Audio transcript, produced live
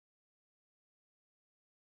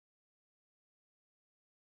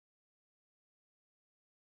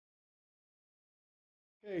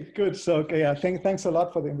Okay, good. So, okay, yeah, thanks a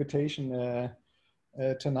lot for the invitation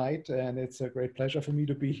tonight. And it's a great pleasure for me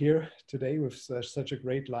to be here today with such a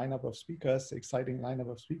great lineup of speakers, exciting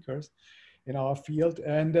lineup of speakers in our field.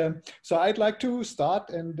 And so I'd like to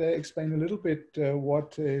start and explain a little bit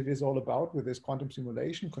what it is all about with this quantum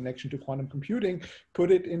simulation, connection to quantum computing,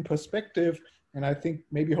 put it in perspective, and I think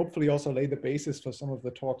maybe hopefully also lay the basis for some of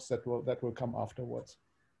the talks that will come afterwards.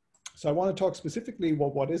 So I want to talk specifically,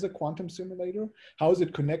 well, what is a quantum simulator? How is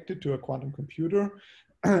it connected to a quantum computer?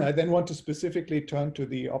 I then want to specifically turn to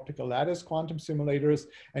the optical lattice quantum simulators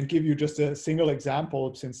and give you just a single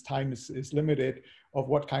example, since time is limited, of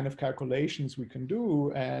what kind of calculations we can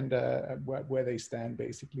do and where they stand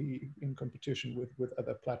basically in competition with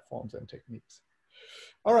other platforms and techniques.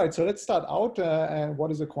 All right, so let's start out.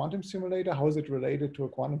 What is a quantum simulator? How is it related to a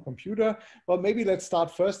quantum computer? Well, maybe let's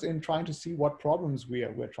start first in trying to see what problems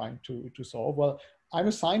we're trying to solve. Well, I'm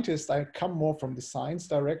a scientist. I come more from the science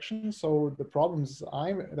direction. So the problems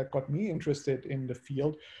that got me interested in the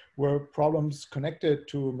field were problems connected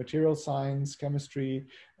to material science, chemistry,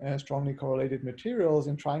 strongly correlated materials,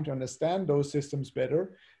 and trying to understand those systems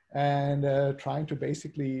better and trying to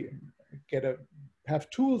basically have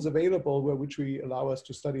tools available which we allow us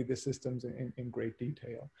to study the systems in great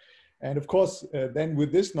detail. And of course, then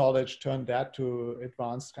with this knowledge, turn that to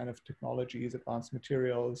advanced kind of technologies, advanced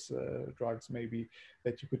materials, drugs maybe,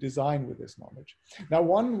 that you could design with this knowledge. Now,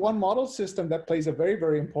 one model system that plays a very,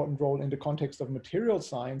 very important role in the context of material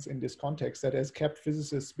science in this context that has kept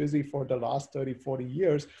physicists busy for the last 30, 40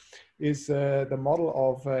 years is the model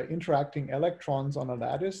of interacting electrons on a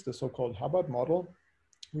lattice, the so-called Hubbard model,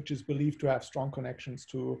 which is believed to have strong connections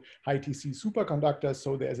to high TC superconductors.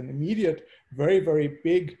 So there's an immediate, very, very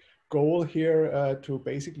big goal here to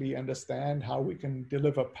basically understand how we can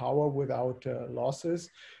deliver power without losses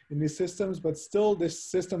in these systems, but still this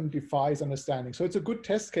system defies understanding. So it's a good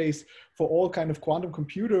test case for all kind of quantum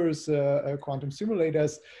computers, quantum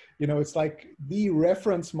simulators. You know, it's like the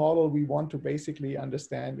reference model we want to basically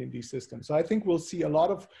understand in these systems. So I think we'll see a lot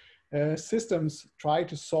of systems try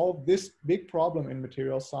to solve this big problem in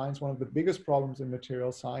material science, one of the biggest problems in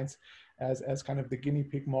material science, as kind of the guinea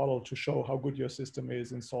pig model to show how good your system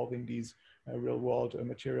is in solving these real world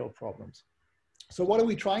material problems. So what are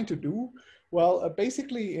we trying to do? Well,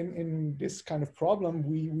 basically in this kind of problem,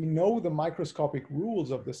 we know the microscopic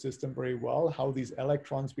rules of the system very well, how these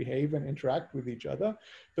electrons behave and interact with each other,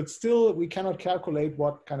 but still we cannot calculate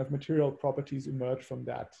what kind of material properties emerge from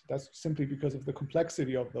that. That's simply because of the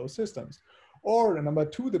complexity of those systems. Or number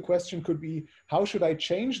two, the question could be, how should I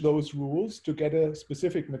change those rules to get a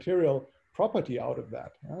specific material property out of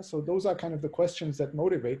that? So those are kind of the questions that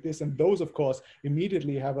motivate this. And those, of course,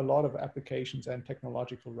 immediately have a lot of applications and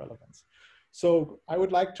technological relevance. So I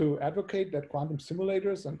would like to advocate that quantum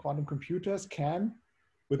simulators and quantum computers can,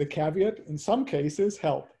 with a caveat, in some cases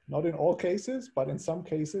help. Not in all cases, but in some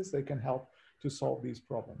cases they can help to solve these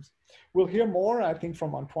problems. We'll hear more, I think,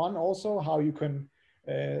 from Antoine also, how you can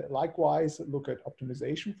likewise look at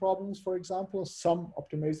optimization problems, for example, some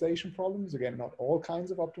optimization problems, again, not all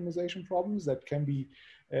kinds of optimization problems that can be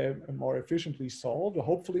more efficiently solved, or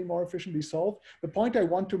hopefully more efficiently solved. The point I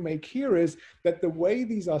want to make here is that the way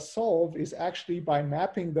these are solved is actually by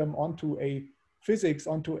mapping them onto a physics,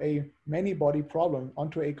 onto a many-body problem,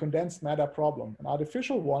 onto a condensed matter problem, an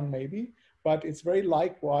artificial one maybe, but it's very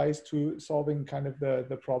likewise to solving kind of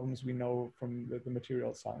the problems we know from the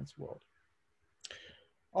material science world.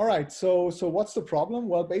 All right, so what's the problem?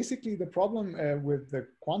 Well, basically the problem with the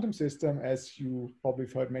quantum system, as you probably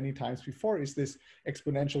have heard many times before, is this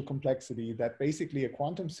exponential complexity that basically a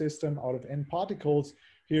quantum system out of n particles,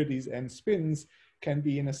 here these n spins, can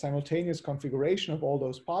be in a simultaneous configuration of all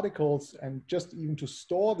those particles, and just even to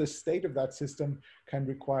store the state of that system can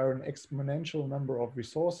require an exponential number of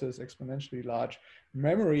resources, exponentially large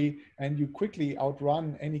memory, and you quickly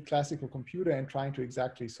outrun any classical computer in trying to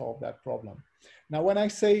exactly solve that problem. Now, when I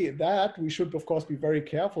say that, we should, of course, be very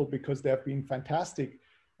careful because there have been fantastic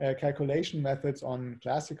calculation methods on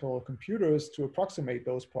classical computers to approximate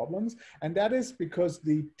those problems. And that is because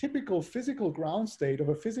the typical physical ground state of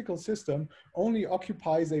a physical system only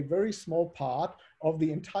occupies a very small part of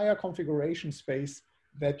the entire configuration space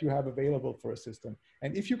that you have available for a system.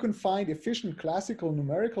 And if you can find efficient classical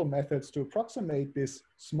numerical methods to approximate this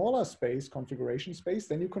smaller space, configuration space,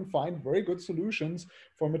 then you can find very good solutions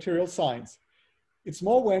for material science. It's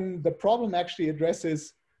more when the problem actually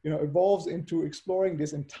addresses, evolves into exploring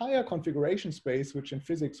this entire configuration space, which in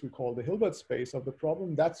physics we call the Hilbert space of the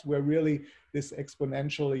problem. That's where really this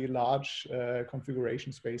exponentially large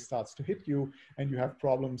configuration space starts to hit you, and you have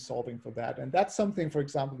problem solving for that. And that's something, for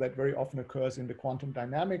example, that very often occurs in the quantum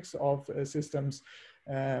dynamics of systems.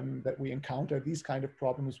 that we encounter these kind of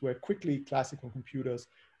problems where quickly classical computers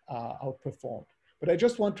are outperformed. But I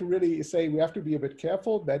just want to really say we have to be a bit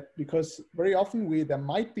careful that because very often there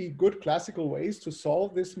might be good classical ways to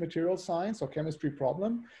solve this material science or chemistry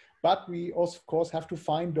problem, but we also, of course, have to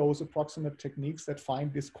find those approximate techniques that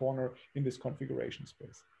find this corner in this configuration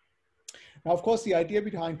space. Now, of course, the idea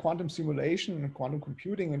behind quantum simulation and quantum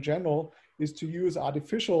computing in general is to use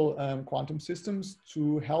artificial quantum systems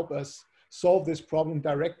to help us solve this problem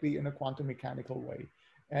directly in a quantum mechanical way.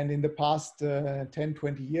 And in the past 10,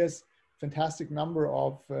 20 years, fantastic number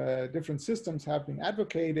of different systems have been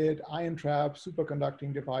advocated: ion traps,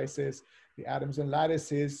 superconducting devices, the atoms and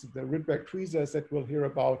lattices, the Rydberg tweezers that we'll hear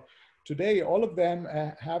about today. All of them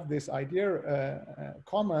have this idea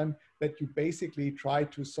common that you basically try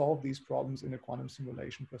to solve these problems in a quantum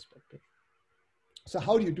simulation perspective. So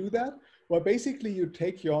how do you do that? Well, basically you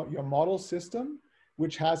take your model system,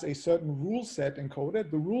 which has a certain rule set encoded.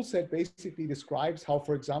 The rule set basically describes how,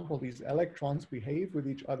 for example, these electrons behave with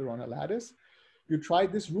each other on a lattice. You try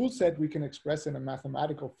this rule set, we can express in a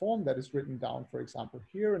mathematical form that is written down, for example,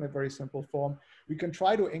 here in a very simple form. We can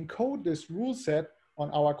try to encode this rule set on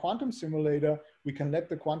our quantum simulator. We can let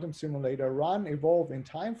the quantum simulator run, evolve in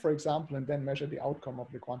time, for example, and then measure the outcome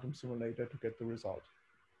of the quantum simulator to get the result.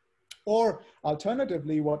 Or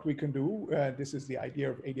alternatively, what we can do, this is the idea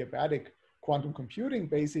of adiabatic quantum computing.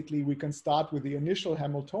 Basically, we can start with the initial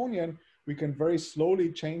Hamiltonian. We can very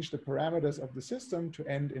slowly change the parameters of the system to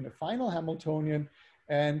end in a final Hamiltonian.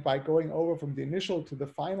 And by going over from the initial to the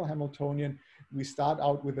final Hamiltonian, we start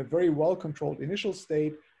out with a very well-controlled initial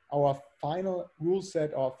state. Our final rule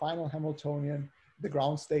set, our final Hamiltonian, the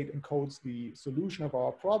ground state encodes the solution of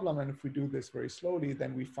our problem. And if we do this very slowly,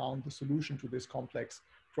 then we found the solution to this complex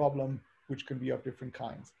problem, which can be of different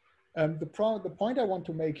kinds. The point I want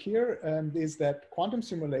to make here is that quantum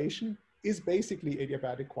simulation is basically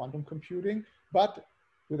adiabatic quantum computing, but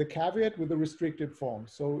with a caveat, with a restricted form.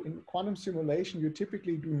 So in quantum simulation, you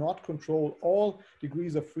typically do not control all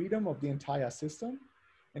degrees of freedom of the entire system.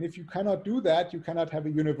 And if you cannot do that, you cannot have a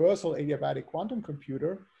universal adiabatic quantum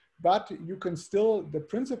computer, but you can still, the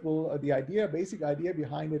principle, the idea, basic idea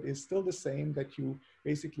behind it is still the same, that you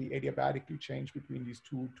basically adiabatically change between these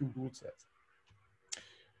two rule sets.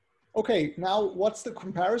 Okay, now what's the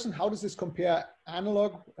comparison? How does this compare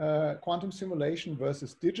analog quantum simulation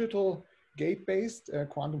versus digital gate-based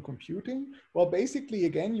quantum computing? Well, basically,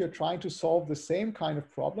 again, you're trying to solve the same kind of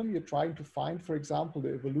problem. You're trying to find, for example,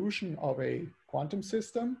 the evolution of a quantum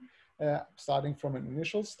system, starting from an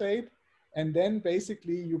initial state. And then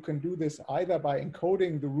basically you can do this either by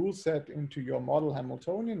encoding the rule set into your model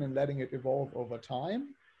Hamiltonian and letting it evolve over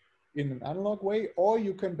time in an analog way, or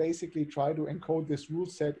you can basically try to encode this rule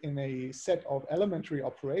set in a set of elementary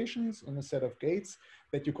operations, in a set of gates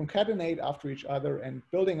that you concatenate after each other, and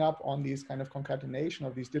building up on these kind of concatenation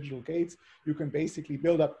of these digital gates, you can basically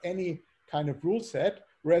build up any kind of rule set,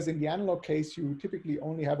 whereas in the analog case, you typically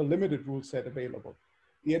only have a limited rule set available.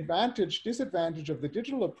 The disadvantage of the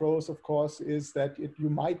digital approach, of course, is that you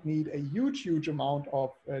might need a huge amount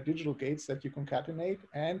of digital gates that you concatenate,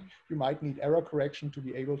 and you might need error correction to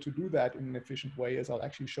be able to do that in an efficient way, as I'll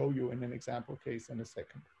actually show you in an example case in a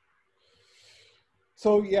second.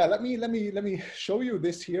 So yeah, let me show you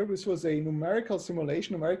this here. This was a numerical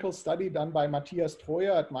simulation, numerical study done by Matthias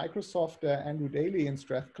Troyer at Microsoft, Andrew Daly in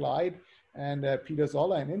Strathclyde, and Peter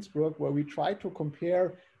Zoller in Innsbruck, where we tried to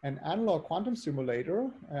compare an analog quantum simulator,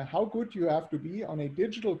 how good you have to be on a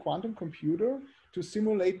digital quantum computer to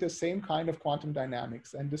simulate the same kind of quantum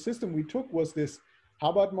dynamics. And the system we took was this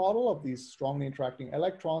Hubbard model of these strongly interacting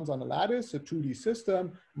electrons on a lattice, a 2D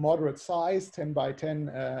system, moderate size, 10 by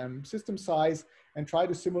 10 system size, and try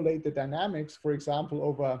to simulate the dynamics, for example,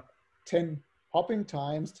 over 10 hopping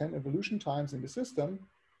times, 10 evolution times in the system.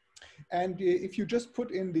 And if you just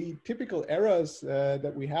put in the typical errors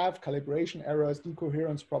that we have, calibration errors,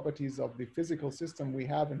 decoherence properties of the physical system we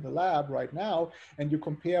have in the lab right now, and you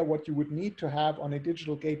compare what you would need to have on a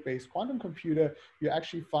digital gate-based quantum computer, you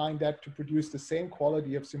actually find that to produce the same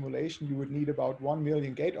quality of simulation, you would need about 1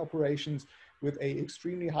 million gate operations with a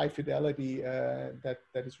extremely high fidelity that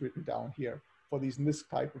is written down here for these NISQ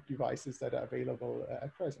type of devices that are available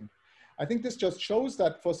at present. I think this just shows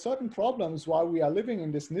that for certain problems, while we are living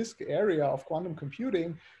in this NISQ area of quantum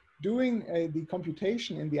computing, doing the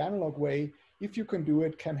computation in the analog way, if you can do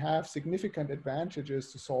it, can have significant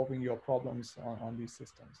advantages to solving your problems on these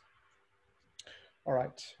systems. All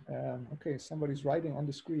right. Okay, somebody's writing on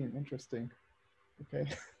the screen. Interesting. Okay.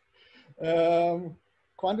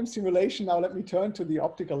 Quantum simulation. Now let me turn to the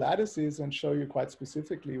optical lattices and show you quite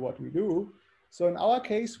specifically what we do. So in our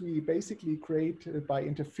case, we basically create by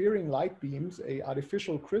interfering light beams, a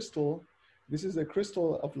artificial crystal. This is a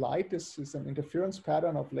crystal of light. This is an interference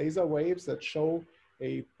pattern of laser waves that show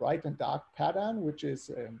a bright and dark pattern, which is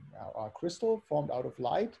our crystal formed out of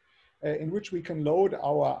light, in which we can load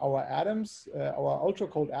our atoms, our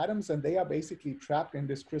ultra-cold atoms, and they are basically trapped in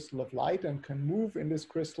this crystal of light and can move in this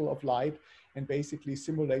crystal of light and basically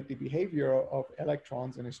simulate the behavior of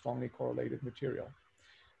electrons in a strongly correlated material.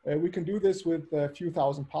 We can do this with a few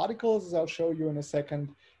thousand particles, as I'll show you in a second,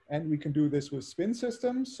 and we can do this with spin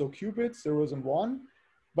systems, so qubits, zeros and one.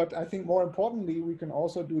 But I think more importantly, we can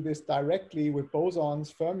also do this directly with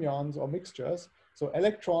bosons, fermions, or mixtures. So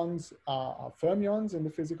electrons are fermions in the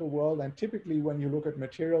physical world, and typically when you look at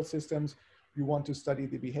material systems, you want to study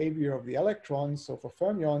the behavior of the electrons, so for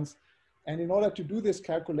fermions. And in order to do this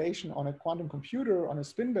calculation on a quantum computer, on a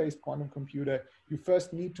spin-based quantum computer, you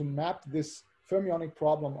first need to map this fermionic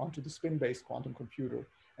problem onto the spin-based quantum computer.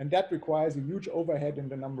 And that requires a huge overhead in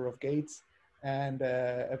the number of gates and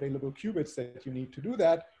available qubits that you need to do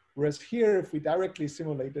that. Whereas here, if we directly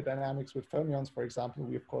simulate the dynamics with fermions, for example,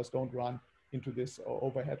 we of course don't run into this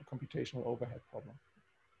computational overhead problem.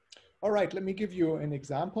 All right, let me give you an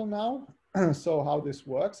example now. So how this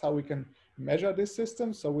works, how we can measure this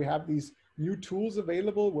system. So we have these new tools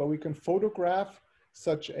available where we can photograph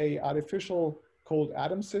such a artificial cold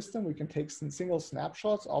atom system. We can take some single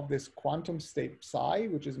snapshots of this quantum state psi,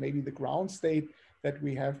 which is maybe the ground state that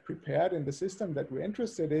we have prepared in the system that we're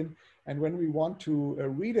interested in. And when we want to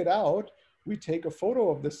read it out, we take a photo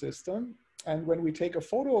of the system. And when we take a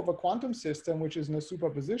photo of a quantum system, which is in a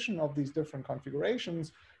superposition of these different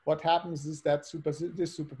configurations, what happens is that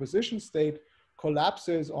this superposition state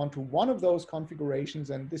collapses onto one of those configurations.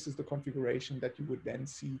 And this is the configuration that you would then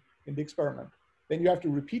see in the experiment. Then you have to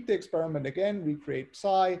repeat the experiment again, recreate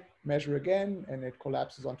psi, measure again, and it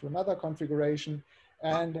collapses onto another configuration.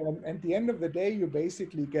 And at the end of the day, you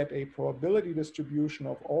basically get a probability distribution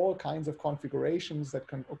of all kinds of configurations that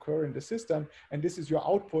can occur in the system. And this is your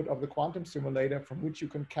output of the quantum simulator from which you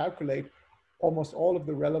can calculate almost all of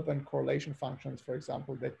the relevant correlation functions, for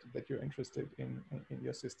example, that you're interested in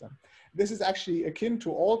your system. This is actually akin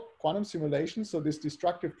to all quantum simulations. So this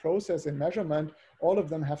destructive process in measurement, all of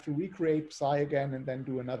them have to recreate psi again and then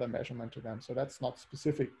do another measurement to them. So that's not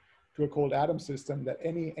specific to a cold atom system, that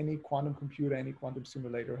any quantum computer, any quantum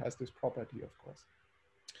simulator has this property, of course.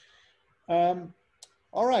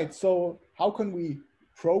 All right, so how can we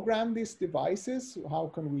program these devices? How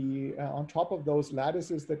can we, on top of those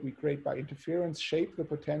lattices that we create by interference, shape the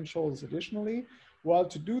potentials additionally? Well,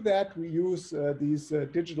 to do that, we use these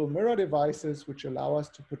digital mirror devices, which allow us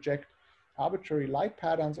to project arbitrary light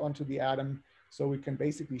patterns onto the atom. So we can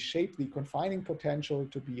basically shape the confining potential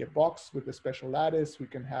to be a box with a special lattice. We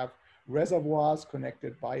can have reservoirs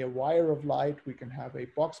connected by a wire of light. We can have a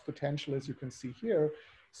box potential, as you can see here.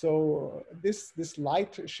 So this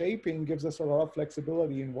light shaping gives us a lot of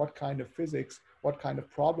flexibility in what kind of physics, what kind of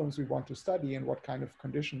problems we want to study, and what kind of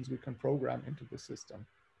conditions we can program into the system.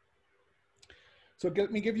 So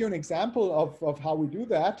let me give you an example of how we do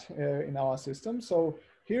that in our system. So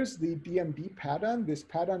here's the DMD pattern. This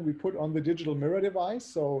pattern we put on the digital mirror device.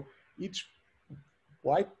 So each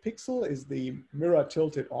white pixel is the mirror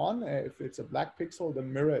tilted on. If it's a black pixel, the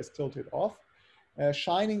mirror is tilted off.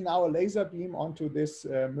 Shining now a laser beam onto this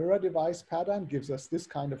mirror device pattern gives us this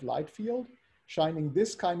kind of light field. Shining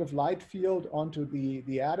this kind of light field onto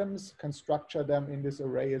the atoms can structure them in this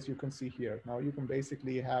array, as you can see here. Now you can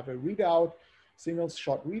basically have a readout, single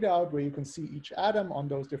shot readout, where you can see each atom on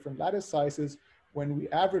those different lattice sizes. When we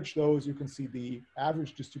average those, you can see the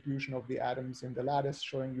average distribution of the atoms in the lattice,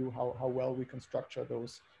 showing you how well we can structure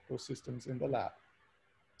those systems in the lab.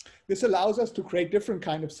 This allows us to create different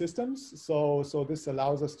kind of systems. So this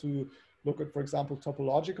allows us to look at, for example,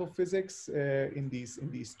 topological physics in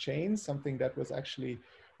these chains, something that was actually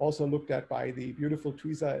also looked at by the beautiful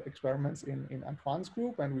tweezer experiments in Antoine's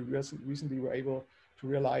group. And we recently were able to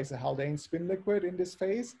realize a Haldane spin liquid in this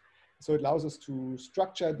phase. So it allows us to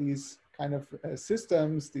structure these kind of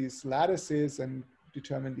systems, these lattices, and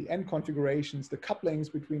determine the end configurations, the couplings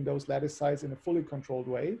between those lattice sizes in a fully controlled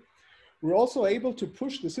way. We're also able to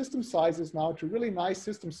push the system sizes now to really nice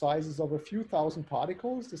system sizes of a few thousand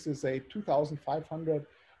particles. This is a 2,500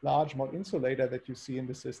 large mod insulator that you see in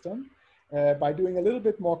the system. By doing a little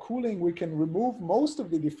bit more cooling, we can remove most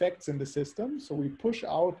of the defects in the system. So we push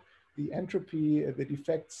out the entropy, the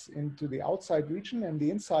defects into the outside region, and the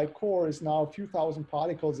inside core is now a few thousand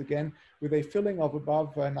particles again with a filling of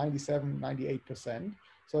above 97, 98%.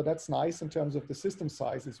 So that's nice in terms of the system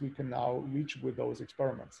sizes we can now reach with those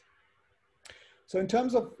experiments. So in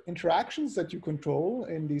terms of interactions that you control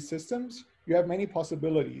in these systems, you have many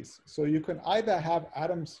possibilities. So you can either have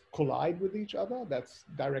atoms collide with each other, that's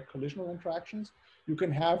direct collisional interactions. You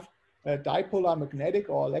can have dipolar magnetic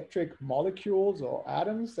or electric molecules or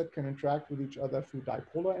atoms that can interact with each other through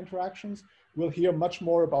dipolar interactions. We'll hear much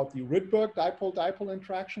more about the Rydberg dipole-dipole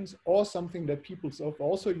interactions, or something that people have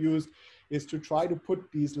also used is to try to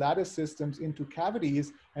put these lattice systems into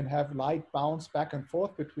cavities and have light bounce back and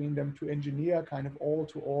forth between them to engineer kind of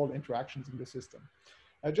all-to-all interactions in the system.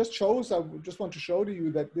 I just want to show to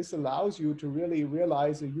you that this allows you to really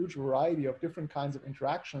realize a huge variety of different kinds of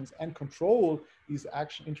interactions and control these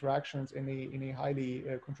interactions in a highly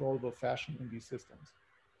controllable fashion in these systems.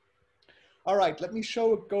 All right, let me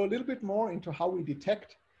go a little bit more into how we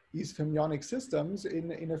detect these fermionic systems.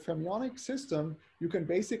 In a fermionic system, you can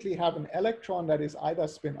basically have an electron that is either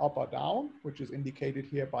spin up or down, which is indicated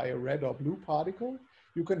here by a red or blue particle.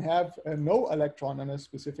 You can have no electron on a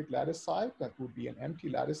specific lattice site, that would be an empty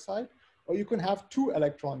lattice site, or you can have 2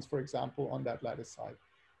 electrons, for example, on that lattice site.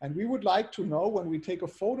 And we would like to know, when we take a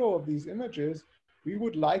photo of these images, we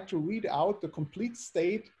would like to read out the complete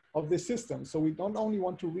state of this system. So we don't only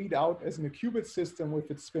want to read out as in a qubit system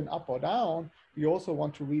if it's spin up or down, we also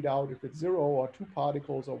want to read out if it's 0 or 2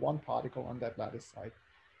 particles or 1 particle on that lattice site.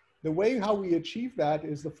 The way how we achieve that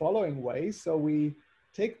is the following way. So we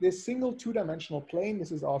take this single 2-dimensional plane,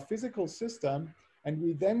 this is our physical system, and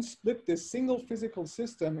we then split this single physical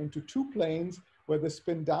system into 2 planes where the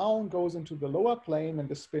spin down goes into the lower plane and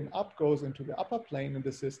the spin up goes into the upper plane in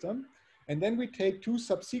the system. And then we take 2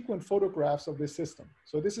 subsequent photographs of this system.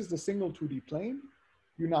 So this is the single 2D plane.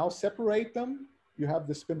 You now separate them. You have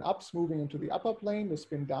the spin ups moving into the upper plane, the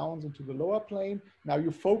spin downs into the lower plane. Now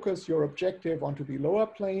you focus your objective onto the lower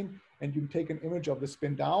plane and you take an image of the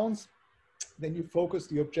spin downs. Then you focus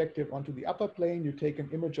the objective onto the upper plane, you take an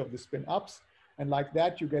image of the spin ups, and like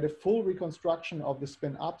that you get a full reconstruction of the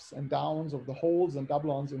spin ups and downs of the holes and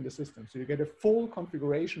doublons in the system. So you get a full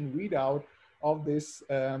configuration readout of this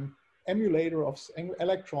emulator of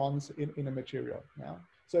electrons in a material. Yeah?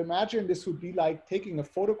 So imagine this would be like taking a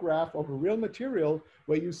photograph of a real material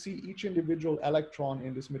where you see each individual electron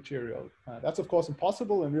in this material. That's of course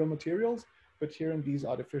impossible in real materials, but here in these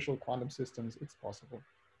artificial quantum systems, it's possible.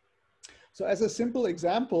 So as a simple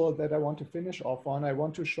example that I want to finish off on, I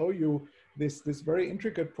want to show you this very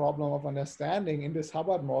intricate problem of understanding in this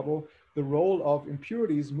Hubbard model, the role of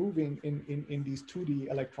impurities moving in these 2D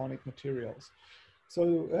electronic materials.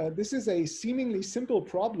 So this is a seemingly simple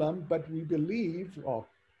problem, but we believe, or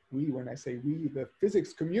we, when I say we, the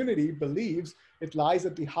physics community believes it lies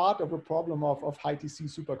at the heart of a problem of high TC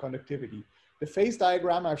superconductivity. The phase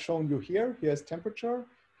diagram I've shown you here, here's temperature.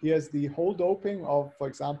 Here's the hole doping of, for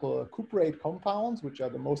example, cuprate compounds, which are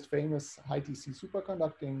the most famous high TC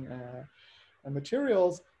superconducting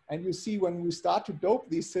materials. And you see when we start to dope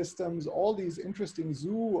these systems, all these interesting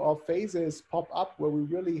zoo of phases pop up where we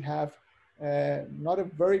really have not a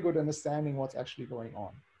very good understanding what's actually going on.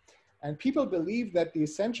 And people believe that the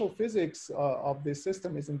essential physics of this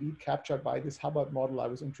system is indeed captured by this Hubbard model I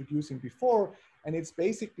was introducing before. And it's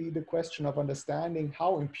basically the question of understanding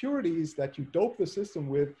how impurities that you dope the system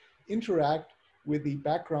with interact with the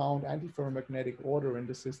background antiferromagnetic order in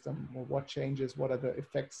the system, or what changes, what are the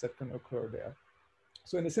effects that can occur there.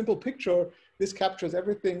 So in a simple picture, this captures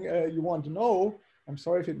everything you want to know. I'm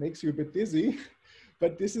sorry if it makes you a bit dizzy,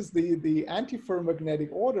 but this is the antiferromagnetic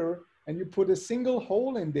order, and you put a single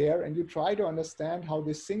hole in there and you try to understand how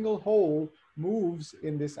this single hole moves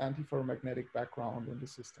in this antiferromagnetic background in the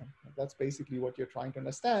system. That's basically what you're trying to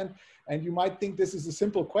understand. And you might think this is a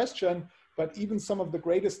simple question, but even some of the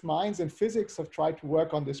greatest minds in physics have tried to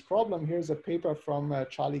work on this problem. Here's a paper from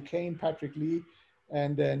Charlie Kane, Patrick Lee,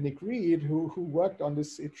 and Nick Reed, who worked on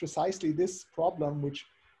this, precisely this problem, which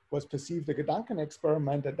was perceived a Gedanken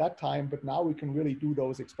experiment at that time, but now we can really do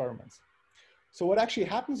those experiments. So what actually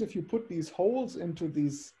happens if you put these holes into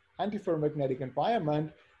these antiferromagnetic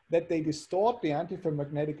environment, that they distort the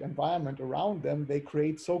antiferromagnetic environment around them. They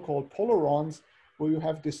create so-called polarons, where you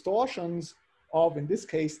have distortions of, in this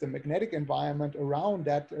case, the magnetic environment around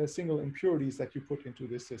that single impurities that you put into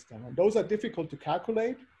this system. And those are difficult to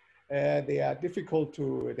calculate. They are difficult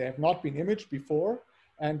to, they have not been imaged before.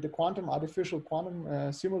 And the artificial quantum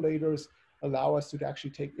simulators allow us to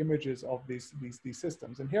actually take images of these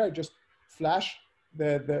systems. And here I just flash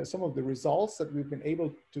some of the results that we've been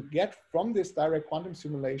able to get from this direct quantum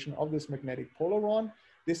simulation of this magnetic polaron.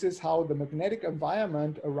 This is how the magnetic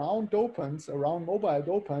environment around dopants, around mobile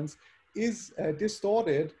dopants, is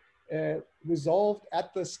distorted, resolved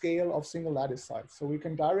at the scale of single lattice sites. So we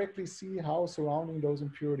can directly see how surrounding those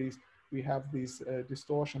impurities, we have these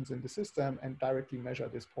distortions in the system and directly measure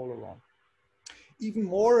this polaron. even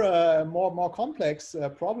more complex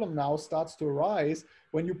problem now starts to arise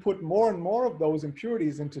when you put more and more of those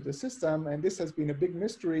impurities into the system. And this has been a big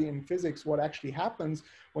mystery in physics, what actually happens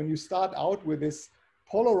when you start out with this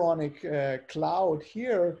polaronic cloud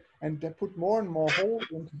here and put more and more holes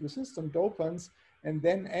into the system, dopants, and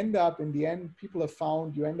then end up, in the end, people have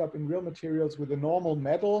found you end up in real materials with a normal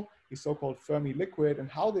metal, the so-called Fermi liquid. And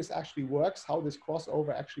how this actually works, how this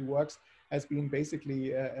crossover actually works, has been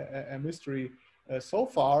basically a mystery so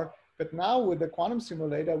far. But now with the quantum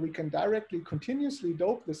simulator, we can directly continuously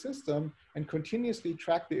dope the system and continuously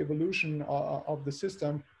track the evolution of the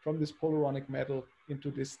system from this polaronic metal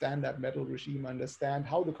into this standard metal regime, understand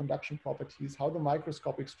how the conduction properties, how the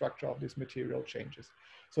microscopic structure of this material changes.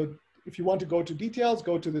 So if you want to go to details,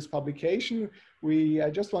 go to this publication. I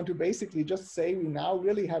just want to basically just say we now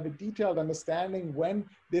really have a detailed understanding when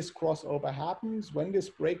this crossover happens, when this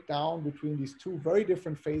breakdown between these two very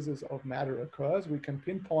different phases of matter occurs. We can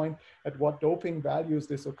pinpoint at what doping values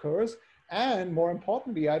this occurs. And more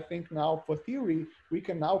importantly, I think now for theory, we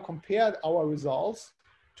can now compare our results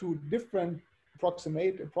to different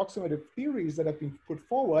approximative theories that have been put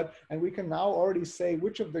forward, and we can now already say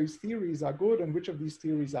which of these theories are good and which of these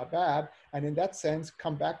theories are bad. And in that sense,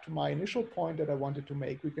 come back to my initial point that I wanted to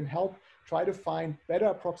make. We can help try to find better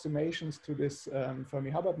approximations to this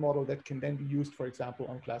Fermi-Hubbard model that can then be used, for example,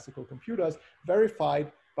 on classical computers,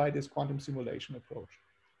 verified by this quantum simulation approach.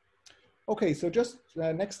 Okay, so just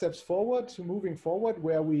next steps forward, moving forward,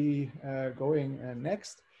 where we going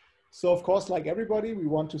next. So of course, like everybody, we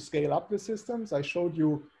want to scale up the systems. I showed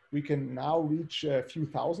you we can now reach a few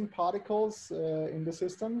thousand particles in the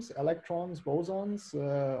systems, electrons, bosons,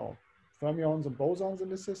 or fermions and bosons in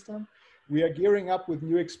the system. We are gearing up with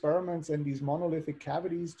new experiments and these monolithic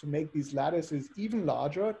cavities to make these lattices even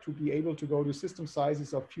larger, to be able to go to system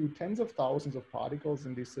sizes of few tens of thousands of particles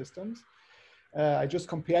in these systems. I just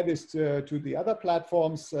compare this to the other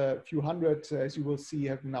platforms. A few hundred, as you will see,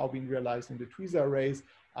 have now been realized in the tweezer arrays.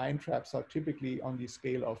 Ion traps are typically on the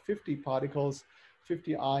scale of 50 particles,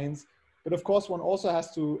 50 ions. But of course, one also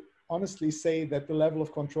has to honestly say that the level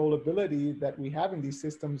of controllability that we have in these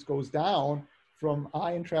systems goes down from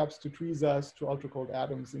ion traps to tweezers to ultracold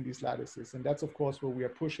atoms in these lattices. And that's, of course, where we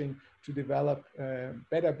are pushing to develop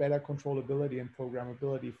better controllability and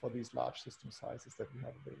programmability for these large system sizes that we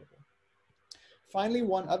have available. Finally,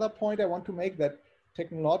 one other point I want to make, that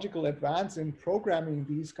technological advance in programming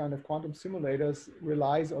these kind of quantum simulators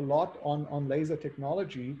relies a lot on laser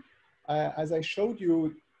technology. As I showed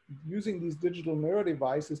you, using these digital mirror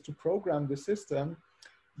devices to program the system,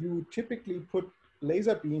 you typically put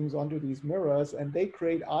laser beams onto these mirrors and they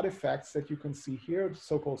create artifacts that you can see here,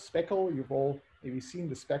 so-called speckle. You've all maybe seen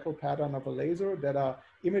the speckle pattern of a laser, that are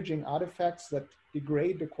imaging artifacts that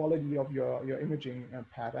degrade the quality of your imaging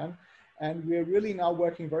pattern. And we're really now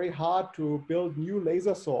working very hard to build new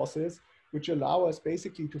laser sources, which allow us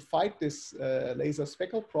basically to fight this laser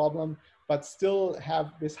speckle problem, but still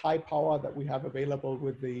have this high power that we have available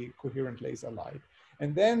with the coherent laser light.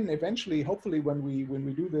 And then eventually, hopefully, when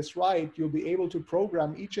we do this right, you'll be able to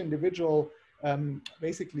program each individual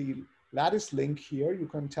basically lattice link here. You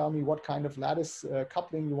can tell me what kind of lattice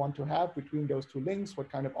coupling you want to have between those two links,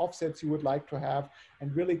 what kind of offsets you would like to have,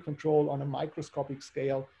 and really control on a microscopic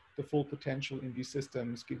scale the full potential in these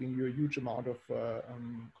systems, giving you a huge amount of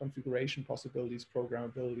configuration possibilities,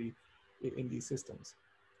 programmability in these systems.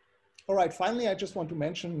 All right, finally, I just want to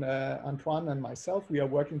mention Antoine and myself. We are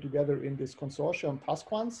working together in this consortium,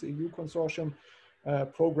 PASQUANS, EU consortium,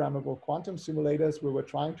 programmable quantum simulators, where we're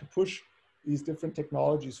trying to push these different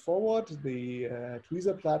technologies forward. The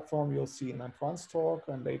tweezer platform you'll see in Antoine's talk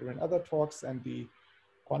and later in other talks, and the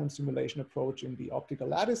quantum simulation approach in the optical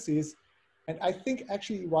lattices. And I think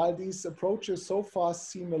actually, while these approaches so far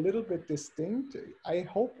seem a little bit distinct, I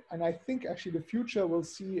hope, and I think actually the future will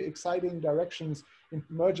see exciting directions in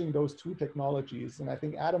merging those two technologies. And I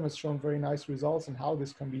think Adam has shown very nice results on how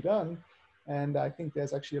this can be done. And I think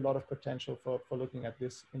there's actually a lot of potential for looking at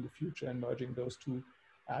this in the future and merging those two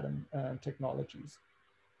atom technologies.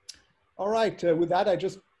 All right, with that, I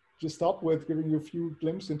just stop with giving you a few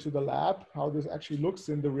glimpses into the lab, how this actually looks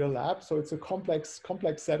in the real lab. So it's a complex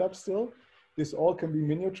setup still. This all can be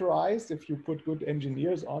miniaturized if you put good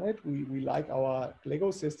engineers on it. We like our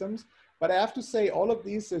Lego systems. But I have to say, all of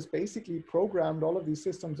these is basically programmed. All of these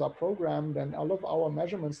systems are programmed, and all of our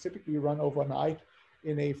measurements typically run overnight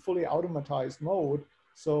in a fully automatized mode.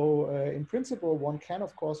 So in principle, one can,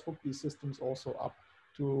 of course, hook these systems also up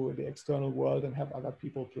to the external world and have other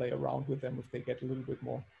people play around with them if they get a little bit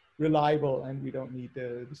more reliable, and we don't need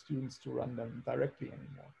the students to run them directly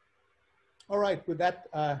anymore. All right, with that,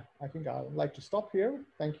 I think I'd like to stop here.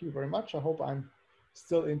 Thank you very much. I hope I'm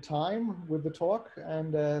still in time with the talk,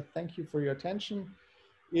 and thank you for your attention.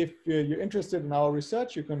 If you're interested in our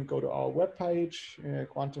research, you can go to our webpage,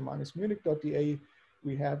 quantum-munich.de.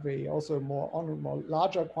 We have also more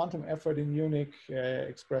larger quantum effort in Munich,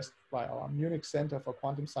 expressed by our Munich Center for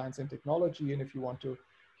Quantum Science and Technology. And if you want to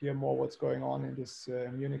hear more what's going on in this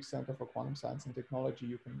Munich Center for Quantum Science and Technology,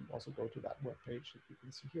 you can also go to that webpage that you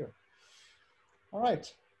can see here. All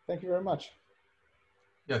right, thank you very much.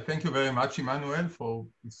 Yeah, thank you very much, Immanuel, for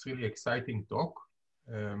this really exciting talk.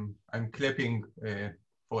 I'm clapping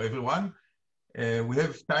for everyone. We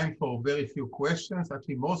have time for very few questions.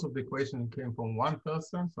 Actually, most of the questions came from one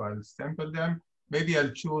person, so I'll sample them. Maybe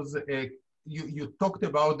I'll choose, you talked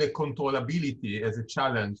about the controllability as a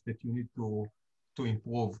challenge that you need to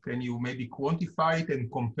improve. Can you maybe quantify it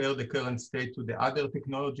and compare the current state to the other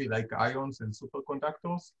technology like ions and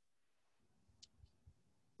superconductors?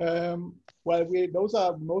 Well, those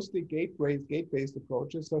are mostly gate-based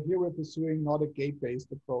approaches. So here we're pursuing not a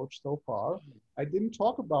gate-based approach so far. I didn't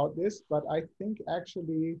talk about this, but I think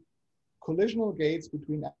actually collisional gates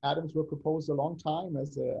between atoms were proposed a long time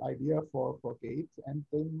as an idea for gates, and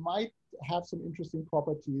they might have some interesting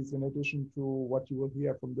properties in addition to what you will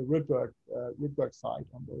hear from the Rydberg side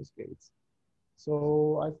on those gates.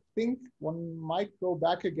 So I think one might go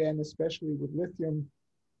back again, especially with lithium.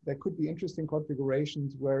 There could be interesting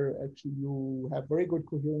configurations where actually you have very good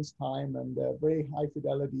coherence time and very high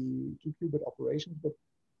fidelity 2-qubit operations, but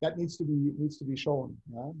that needs to be shown.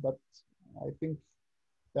 Yeah? But I think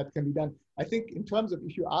that can be done. I think in terms of,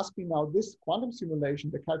 if you ask me now, this quantum simulation,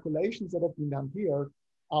 the calculations that have been done here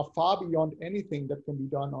are far beyond anything that can be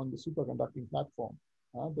done on the superconducting platform.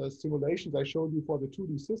 The simulations I showed you for the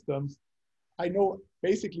 2D systems, I know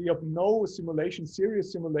basically of no simulation,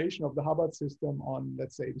 serious simulation of the Hubbard system on,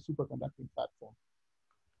 let's say, the superconducting platform.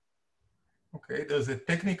 Okay, there's a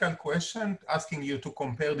technical question asking you to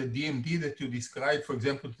compare the DMD that you described, for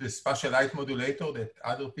example, to the spatial light modulator that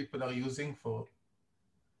other people are using for.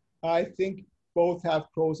 I think both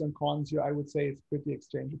have pros and cons here. I would say it's pretty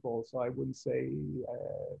exchangeable. So I wouldn't say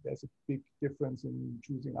there's a big difference in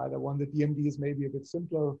choosing either one. The DMD is maybe a bit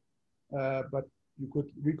simpler, but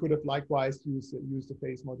we could have likewise used the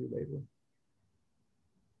phase modulator.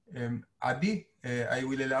 Adi, I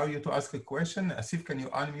will allow you to ask a question. Asif, can you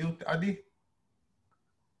unmute Adi?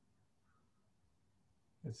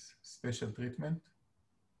 It's special treatment.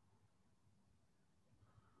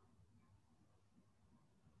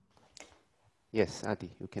 Yes,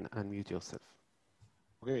 Adi, you can unmute yourself.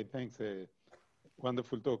 Okay, thanks.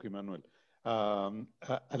 Wonderful talk, Immanuel.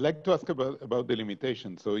 I'd like to ask about the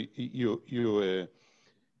limitations. So you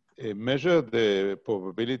measure the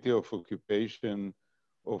probability of occupation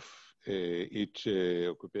of each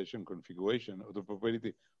occupation configuration, or the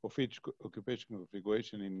probability of each occupation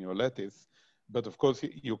configuration in your lattice. But of course,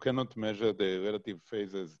 you cannot measure the relative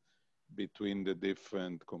phases between the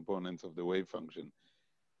different components of the wave function.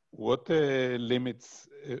 What limits,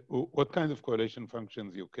 what kind of correlation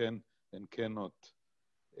functions you can and cannot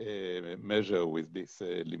measure with this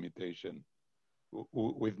limitation,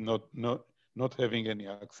 with not having any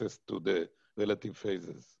access to the relative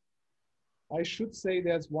phases? I should say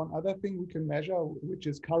there's one other thing we can measure, which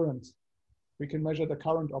is current. We can measure the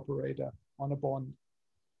current operator on a bond.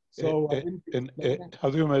 So how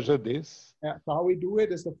do you measure this? Yeah, so how we do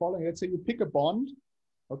it is the following. Let's say you pick a bond,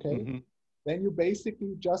 okay? Mm-hmm. Then you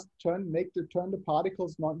basically just turn the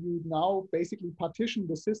particles, you now basically partition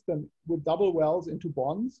the system with double wells into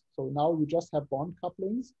bonds. So now you just have bond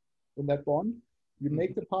couplings in that bond. You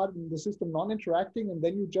make the system non-interacting, and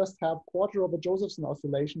then you just have quarter of a Josephson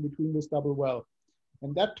oscillation between this double well.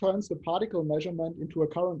 And that turns the particle measurement into a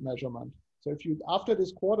current measurement. So if you, after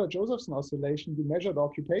this quarter Josephson oscillation, you measure the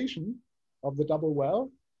occupation of the double well,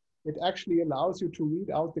 it actually allows you to read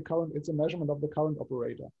out the current, it's a measurement of the current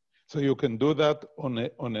operator. So you can do that on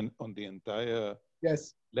the entire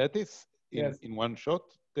lattice in one shot,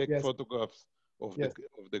 take photographs of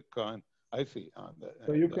the current. I see.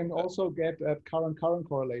 So you can also get current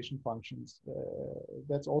correlation functions.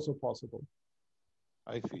 That's also possible.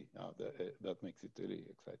 I see. That makes it really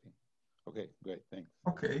exciting. Okay, great. Thanks.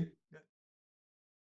 Okay.